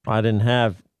 I didn't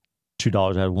have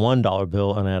 $2. I had $1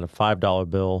 bill, and I had a $5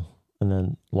 bill, and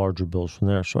then larger bills from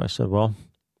there. So I said, "Well,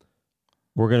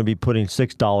 we're going to be putting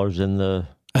 $6 in the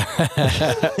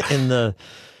in the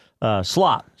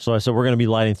slot." So I said, "We're going to be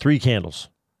lighting 3 candles."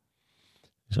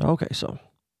 He said, "Okay." So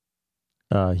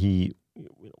we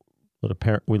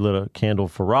lit a candle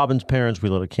for Robin's parents. We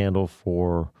lit a candle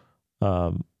for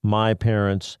my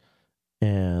parents,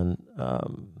 and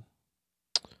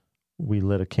we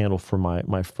lit a candle for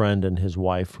my friend and his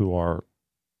wife, who are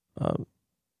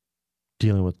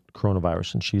dealing with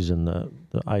coronavirus, and she's in the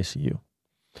ICU.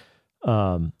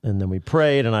 And then we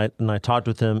prayed, and I talked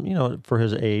with him, for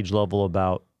his age level,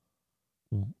 about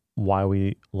why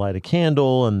we light a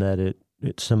candle, and that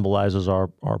it symbolizes our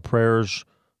prayers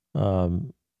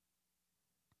going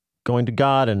to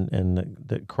God, and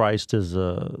that Christ is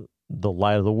the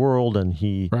light of the world, and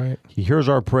he hears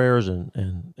our prayers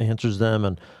and answers them.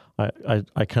 And I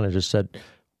kind of just said,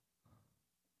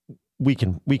 we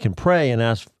can pray and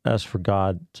ask for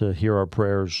God to hear our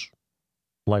prayers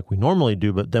like we normally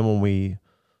do, but then when we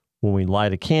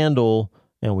light a candle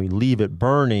and we leave it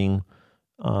burning,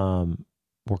 we're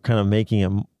kind of making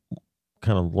it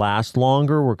kind of last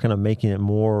longer. We're kind of making it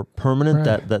more permanent.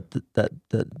 Right.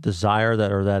 That desire,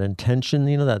 that intention,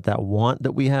 that want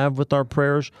that we have with our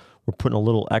prayers, we're putting a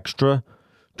little extra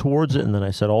towards it. And then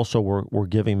I said, also, we're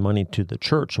giving money to the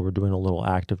church, so we're doing a little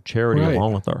act of charity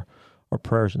along with our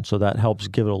prayers, and so that helps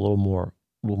give it a little more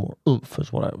oomph,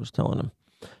 is what I was telling him.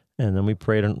 And then we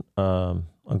prayed a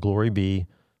Glory Be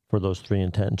for those 3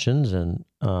 intentions, and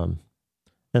that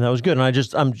was good. And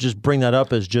I'm just bring that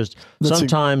up as just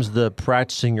sometimes the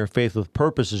practicing your faith with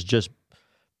purpose is just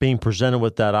being presented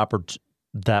with that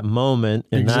moment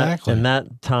in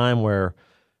that time where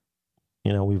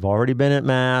we've already been at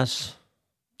Mass.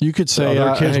 You could say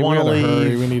other kids want to leave.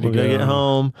 Hurry. We need to go. Get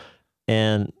home,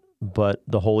 but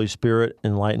the Holy Spirit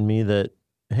enlightened me that,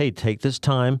 hey, take this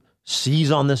time,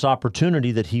 seize on this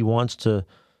opportunity that He wants to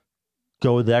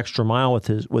go the extra mile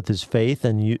with his faith,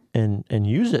 and use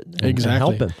it and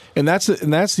help him. And that's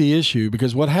the issue,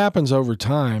 because what happens over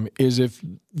time is if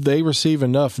they receive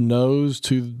enough no's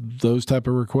to those type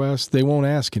of requests, they won't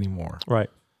ask anymore.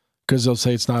 Right. Because they'll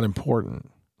say it's not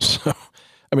important. So,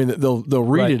 they'll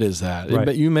read it as that. Right.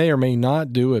 But you may or may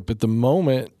not do it, but the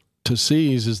moment to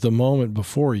seize is the moment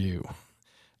before you.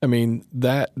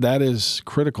 That is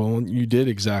critical, and you did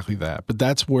exactly that. But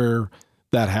that's where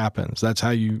that happens. That's how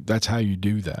you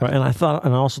do that. Right. And I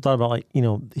also thought about,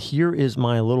 here is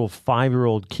my little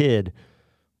 5-year-old kid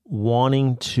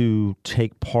wanting to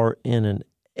take part in an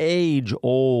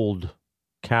age-old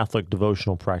Catholic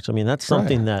devotional practice. That's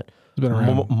something that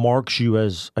marks you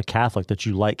as a Catholic, that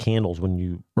you light candles when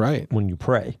you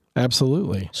pray.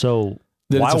 Absolutely. So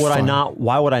why would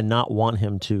I not want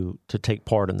him to take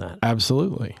part in that?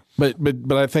 Absolutely. But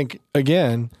I think,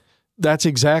 again, that's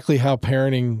exactly how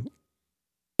parenting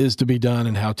is to be done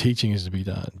and how teaching is to be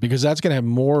done, because that's going to have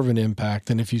more of an impact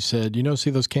than if you said,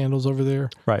 see those candles over there?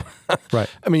 Right. Right.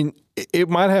 It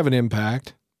might have an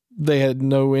impact. They had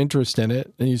no interest in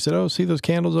it, and you said, "Oh, see those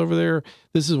candles over there?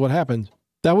 This is what happens."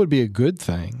 That would be a good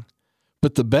thing.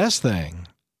 But the best thing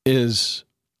is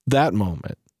that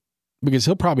moment, because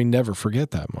he'll probably never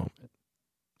forget that moment.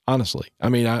 Honestly.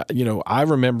 I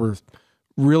remember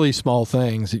really small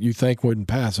things that you think wouldn't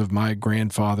pass, of my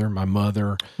grandfather, my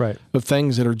mother, right, of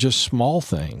things that are just small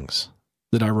things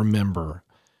that I remember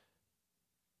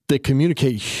that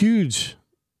communicate huge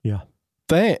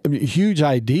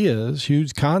ideas,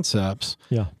 huge concepts,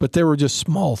 but they were just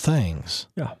small things.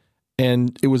 Yeah.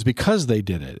 And it was because they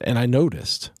did it, and I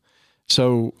noticed.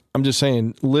 So I'm just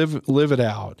saying, live it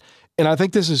out. And I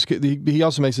think this is, he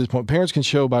also makes this point. Parents can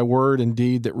show by word and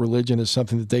deed that religion is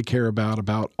something that they care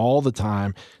about all the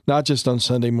time, not just on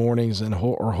Sunday mornings and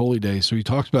or holy days. So he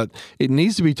talks about it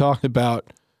needs to be talked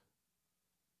about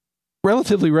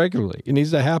relatively regularly. It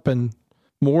needs to happen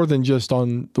more than just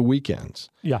on the weekends.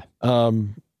 Yeah.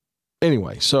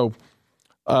 Anyway, so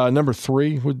number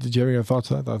 3, did you have any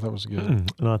thoughts on that? I thought that was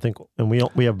good. And I think, and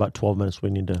we have about 12 minutes. We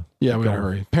need to. Yeah, we got to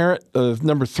hurry. Parent,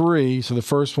 number 3. So the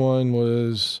first one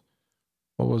was,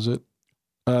 what was it?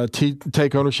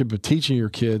 Take ownership of teaching your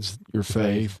kids your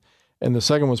faith. And the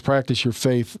second was practice your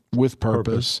faith with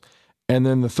purpose. And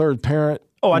then the third, parent.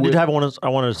 Oh, I wanted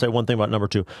to say one thing about number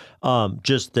 2.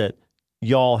 Just that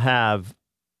y'all have,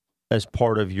 as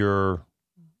part of your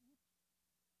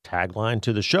tagline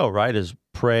to the show, right, is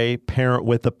pray, parent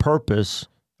with a purpose,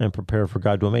 and prepare for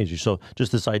God to amaze you. So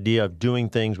just this idea of doing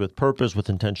things with purpose, with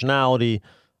intentionality.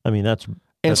 I mean, that's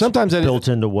sometimes built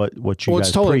into what you guys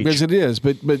it's totally preach. Because it is,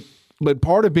 but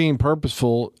part of being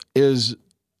purposeful is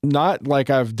not like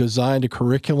I've designed a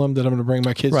curriculum that I'm going to bring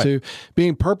my kids to.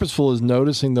 Being purposeful is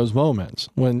noticing those moments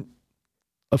when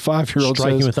a 5-year-old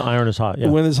striking says, with the iron is hot. Yeah.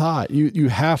 When it's hot, you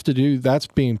have to do. That's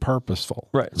being purposeful.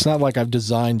 Right. It's not like I've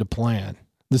designed a plan.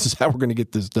 This is how we're going to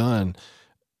get this done.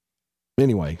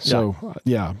 Anyway, so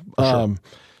yeah. Sure.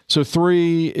 So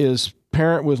 3 is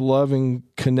parent with loving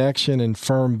connection and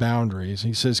firm boundaries.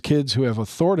 He says kids who have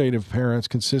authoritative parents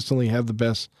consistently have the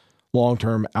best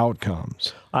long-term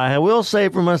outcomes. I will say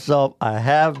for myself, I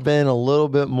have been a little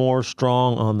bit more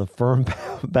strong on the firm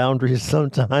boundaries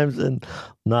sometimes and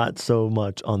not so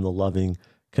much on the loving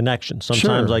connection.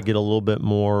 Sometimes I get a little bit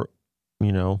more,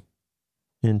 into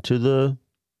the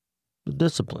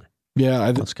discipline.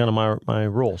 Yeah, that's kind of my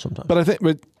role sometimes.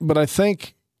 But I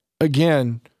think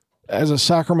again, as a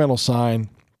sacramental sign,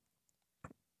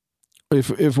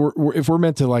 if we're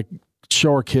meant to like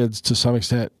show our kids to some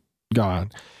extent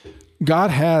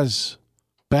God has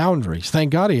boundaries.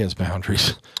 Thank God He has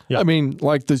boundaries. Yeah. I mean,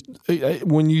 like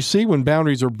when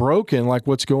boundaries are broken, like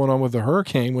what's going on with the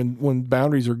hurricane, when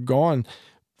boundaries are gone,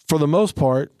 for the most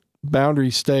part,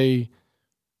 boundaries stay.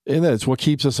 And that's what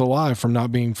keeps us alive from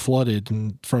not being flooded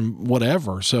and from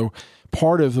whatever. So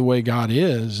part of the way God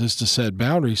is to set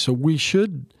boundaries. So we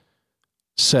should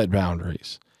set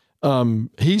boundaries.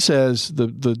 He says,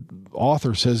 the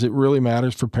author says it really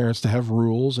matters for parents to have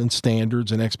rules and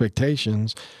standards and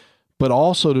expectations, but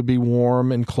also to be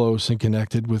warm and close and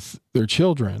connected with their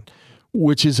children,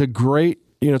 which is a great,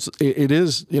 it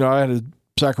is, I had a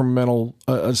sacramental,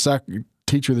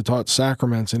 teacher that taught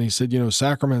sacraments, and he said,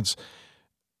 sacraments,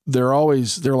 they're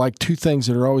like two things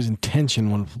that are always in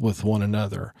tension with one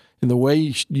another. And the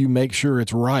way you make sure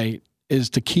it's right is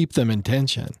to keep them in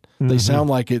tension. Mm-hmm. They sound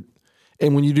like it.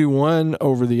 And when you do one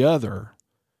over the other,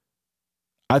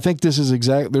 I think this is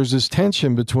there's this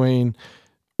tension between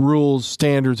rules,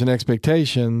 standards, and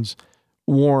expectations,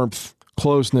 warmth,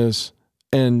 closeness,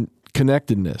 and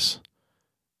connectedness.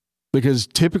 Because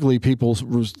typically people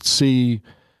see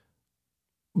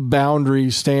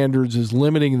boundaries, standards as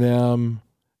limiting them,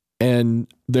 and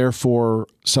therefore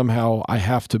somehow I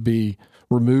have to be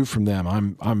removed from them.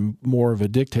 I'm more of a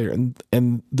dictator.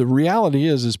 And the reality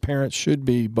is parents should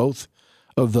be both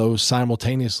of those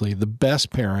simultaneously. The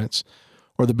best parents,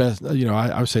 or the best,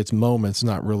 I would say it's moments,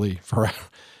 not really for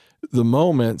the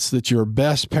moments that you're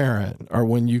best parent are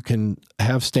when you can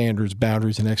have standards,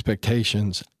 boundaries, and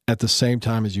expectations at the same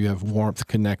time as you have warmth,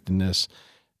 connectedness,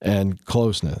 and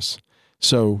closeness.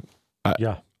 So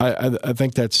I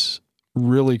think that's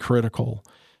really critical.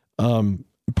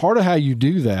 Part of how you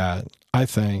do that, I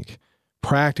think,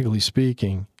 practically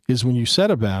speaking, is when you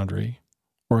set a boundary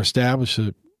or establish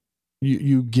it,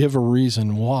 you give a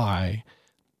reason why.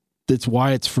 That's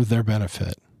why it's for their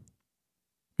benefit.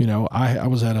 I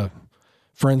was at I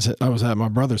was at my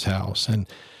brother's house, and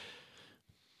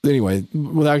anyway,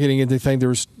 without getting into anything, there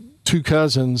was 2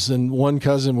 cousins, and one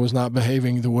cousin was not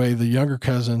behaving the way the younger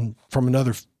cousin from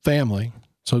another family.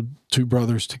 So 2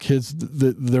 brothers, 2 kids.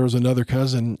 There was another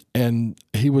cousin, and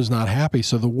he was not happy.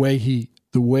 So the way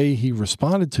he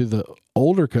responded to the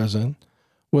older cousin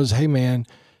was, "Hey man,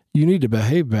 you need to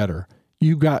behave better.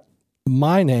 You got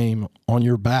my name on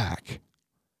your back."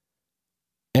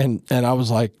 And I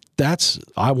was like,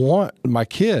 I want my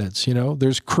kids.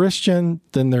 There's Christian,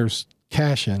 then there's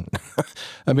Cashin.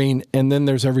 I mean, and then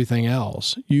there's everything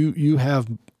else. You have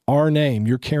our name.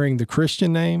 You're carrying the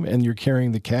Christian name, and you're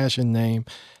carrying the Cashin name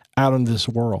out in this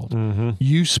world. Mm-hmm.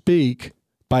 You speak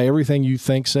by everything you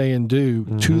think, say, and do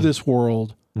to this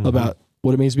world about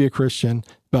what it means to be a Christian,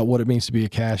 about what it means to be a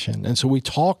Cashin. And so we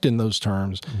talked in those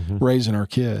terms, raising our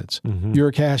kids. Mm-hmm. You're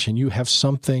a Cashin. You have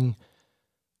something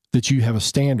that you have a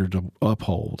standard to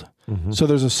uphold. Mm-hmm. So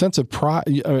there's a sense of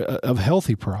pride, of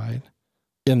healthy pride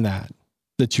in that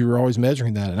you're always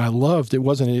measuring that. And I loved, it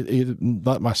wasn't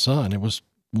not my son. It was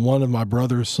one of my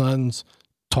brother's sons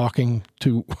talking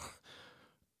to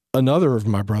another of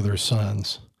my brother's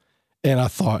sons. And I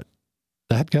thought,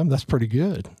 that's pretty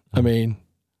good. Mm-hmm. I mean,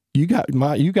 you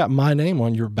got my name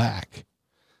on your back.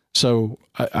 So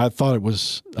I thought it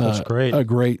was That's great. a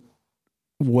great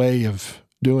way of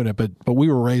doing it, but we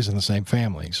were raised in the same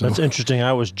family. So that's interesting.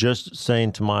 I was just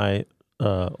saying to my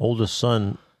oldest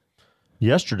son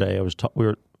yesterday.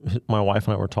 My wife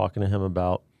and I were talking to him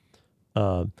about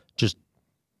just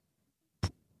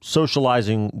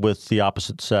socializing with the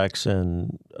opposite sex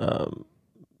and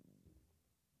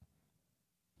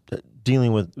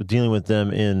dealing with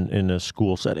them in a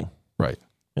school setting, right?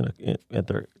 At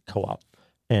their co-op,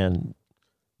 and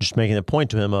just making the point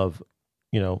to him of,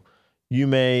 you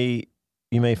may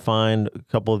find a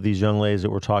couple of these young ladies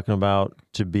that we're talking about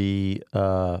to be,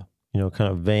 kind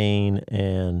of vain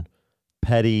and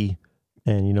petty,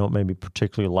 and you don't maybe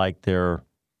particularly like their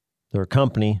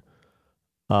company,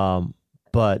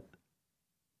 but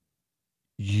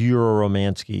you're a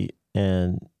Romansky,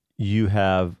 and you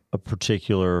have a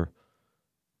particular.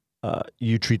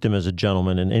 You treat them as a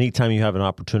gentleman, and anytime you have an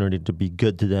opportunity to be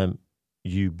good to them,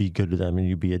 you be good to them, and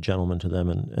you be a gentleman to them,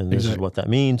 and this is what that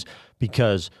means,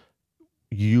 because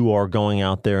you are going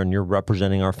out there and you're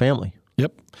representing our family.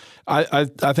 Yep. I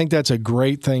think that's a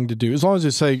great thing to do. As long as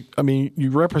you say, I mean,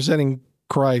 you're representing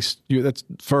Christ, that's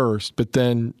first, but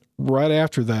then right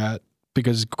after that,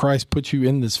 because Christ put you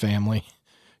in this family,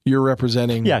 you're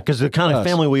representing. Yeah, because the kind of us.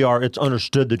 family we are, it's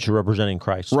understood that you're representing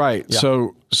Christ. Right. Yeah.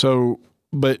 So,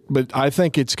 but I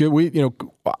think it's good.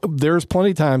 There's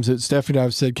plenty of times that Stephanie and I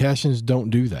have said, Cassians don't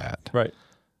do that. Right.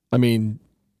 I mean,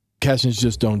 Cassians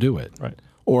just don't do it. Right.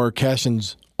 Or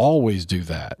Cassians always do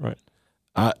that. Right.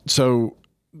 So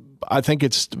I think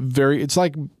it's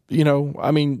like,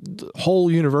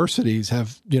 whole universities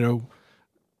have,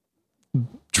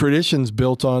 traditions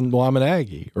built on, well, I'm an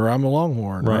Aggie, or I'm a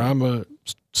Longhorn, right. or I'm a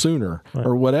Sooner, right.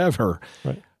 or whatever.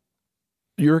 Right.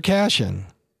 You're a Cassian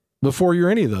before you're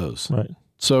any of those. Right.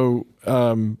 So,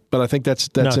 but I think that's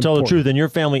now, important. tell the truth. In your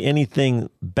family, anything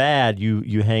bad,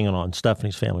 you hang on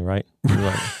Stephanie's family, right?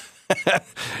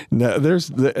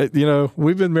 No,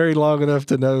 we've been married long enough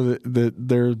to know that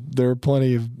there are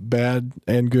plenty of bad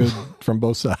and good from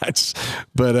both sides.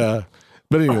 But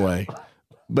anyway,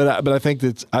 I think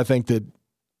that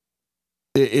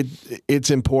it's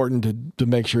important to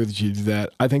make sure that you do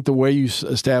that. I think the way you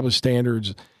establish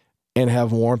standards and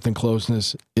have warmth and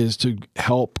closeness is to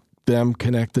help them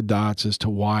connect the dots as to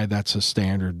why that's a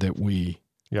standard that we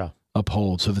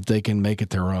uphold, so that they can make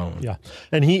it their own. Yeah,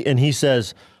 and he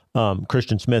says,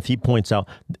 Christian Smith, he points out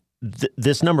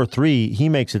this number 3. He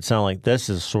makes it sound like this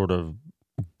is sort of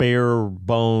bare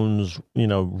bones,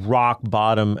 rock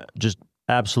bottom, just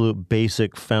absolute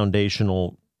basic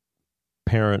foundational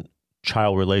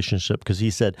parent-child relationship, because he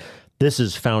said this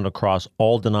is found across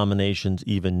all denominations,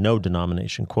 even no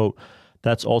denomination. Quote,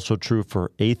 that's also true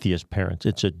for atheist parents.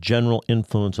 It's a general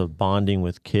influence of bonding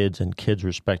with kids and kids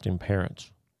respecting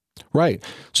parents. Right.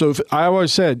 So I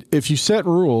always said, if you set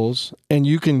rules and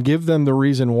you can give them the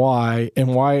reason why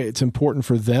and why it's important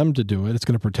for them to do it, it's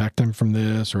going to protect them from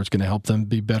this, or it's going to help them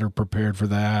be better prepared for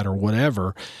that, or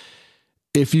whatever.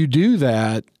 If you do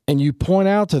that and you point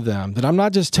out to them that I'm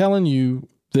not just telling you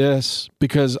this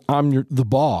because I'm the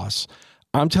boss,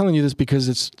 I'm telling you this because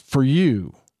it's for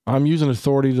you. I'm using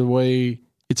authority the way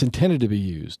it's intended to be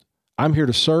used. I'm here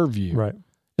to serve you. Right.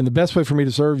 And the best way for me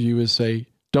to serve you is say,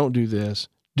 don't do this,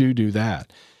 do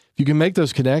that. If you can make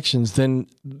those connections, then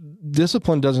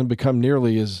discipline doesn't become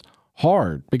nearly as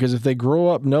hard, because if they grow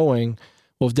up knowing,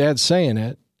 well, if dad's saying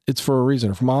it, it's for a reason.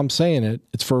 If mom's saying it,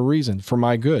 it's for a reason, for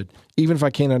my good. Even if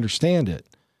I can't understand it,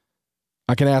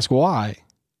 I can ask why,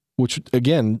 which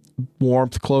again,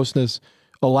 warmth, closeness,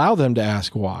 allow them to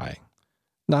ask why.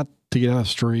 Not to get on the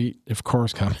street if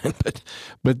cars come in,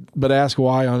 but ask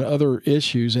why on other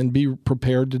issues and be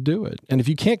prepared to do it. And if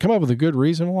you can't come up with a good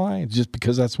reason why, just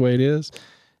because that's the way it is, it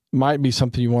might be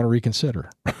something you want to reconsider.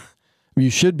 You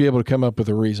should be able to come up with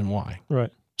a reason why.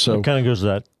 Right. So it kind of goes to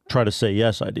that try to say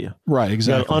yes idea. Right,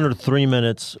 exactly. We got under 3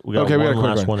 minutes. We got one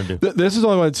last one to do. This is the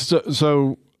only one.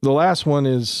 So the last one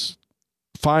is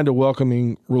find a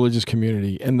welcoming religious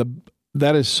community. And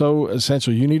that is so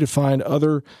essential. You need to find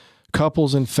other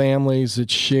couples and families that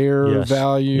share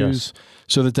values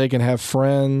so that they can have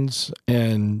friends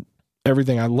and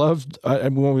everything.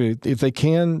 If they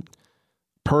can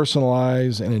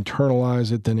personalize and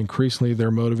internalize it, then increasingly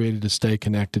they're motivated to stay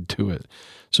connected to it.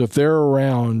 So if they're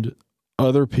around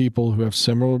other people who have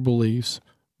similar beliefs,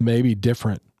 maybe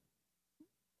different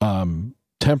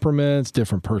temperaments,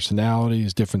 different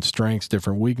personalities, different strengths,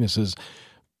 different weaknesses,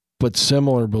 but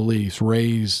similar beliefs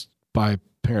raised by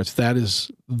parents. That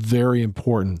is very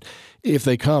important. If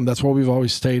they come, that's why we've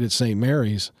always stayed at St.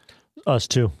 Mary's. Us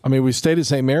too. I mean, we stayed at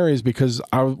St. Mary's because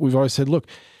we've always said, look,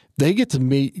 they get to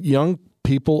meet young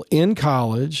people in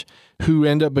college who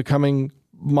end up becoming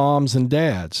moms and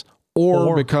dads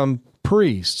or become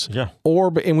priests. Yeah.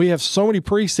 And we have so many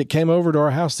priests that came over to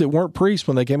our house that weren't priests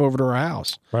when they came over to our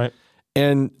house. Right.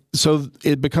 And so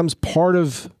it becomes part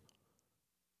of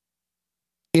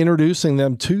introducing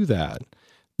them to that.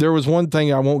 There was one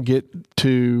thing I won't get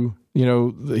to,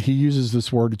 he uses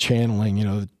this word channeling,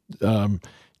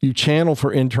 you channel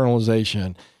for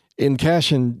internalization. In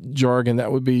Cashin jargon,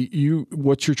 that would be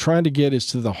what you're trying to get is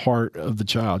to the heart of the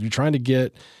child. You're trying to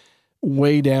get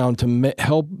way down to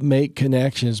help make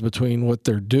connections between what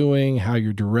they're doing, how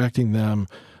you're directing them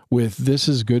with, this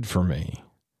is good for me.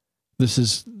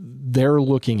 They're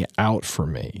looking out for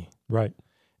me. Right.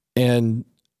 And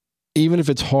even if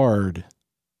it's hard,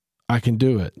 I can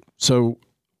do it. So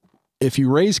if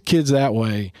you raise kids that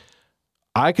way,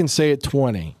 I can say at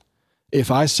 20,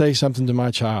 if I say something to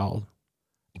my child,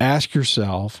 ask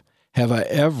yourself, have I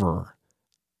ever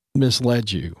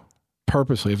misled you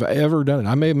purposely? Have I ever done it?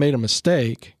 I may have made a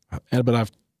mistake, but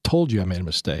I've told you I made a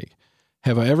mistake.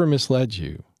 Have I ever misled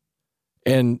you?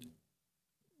 And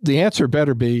the answer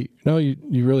better be, no,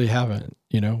 you really haven't.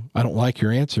 I don't like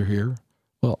your answer here.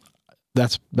 Well,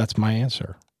 that's my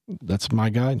answer. That's my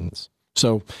guidance.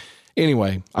 So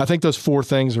anyway, I think those 4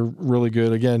 things are really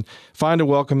good. Again, find a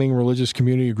welcoming religious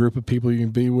community, a group of people you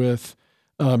can be with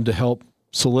to help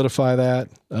solidify that.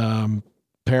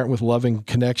 Parent with loving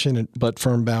connection, but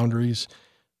firm boundaries.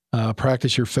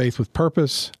 Practice your faith with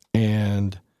purpose.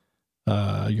 And you're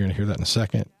going to hear that in a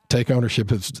second. Take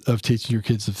ownership of teaching your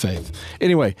kids the faith.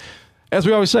 Anyway, as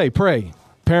we always say, pray,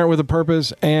 parent with a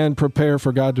purpose, and prepare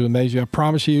for God to amaze you. I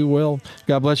promise you will.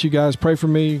 God bless you guys. Pray for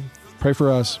me. Pray for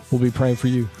us. We'll be praying for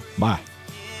you. Bye.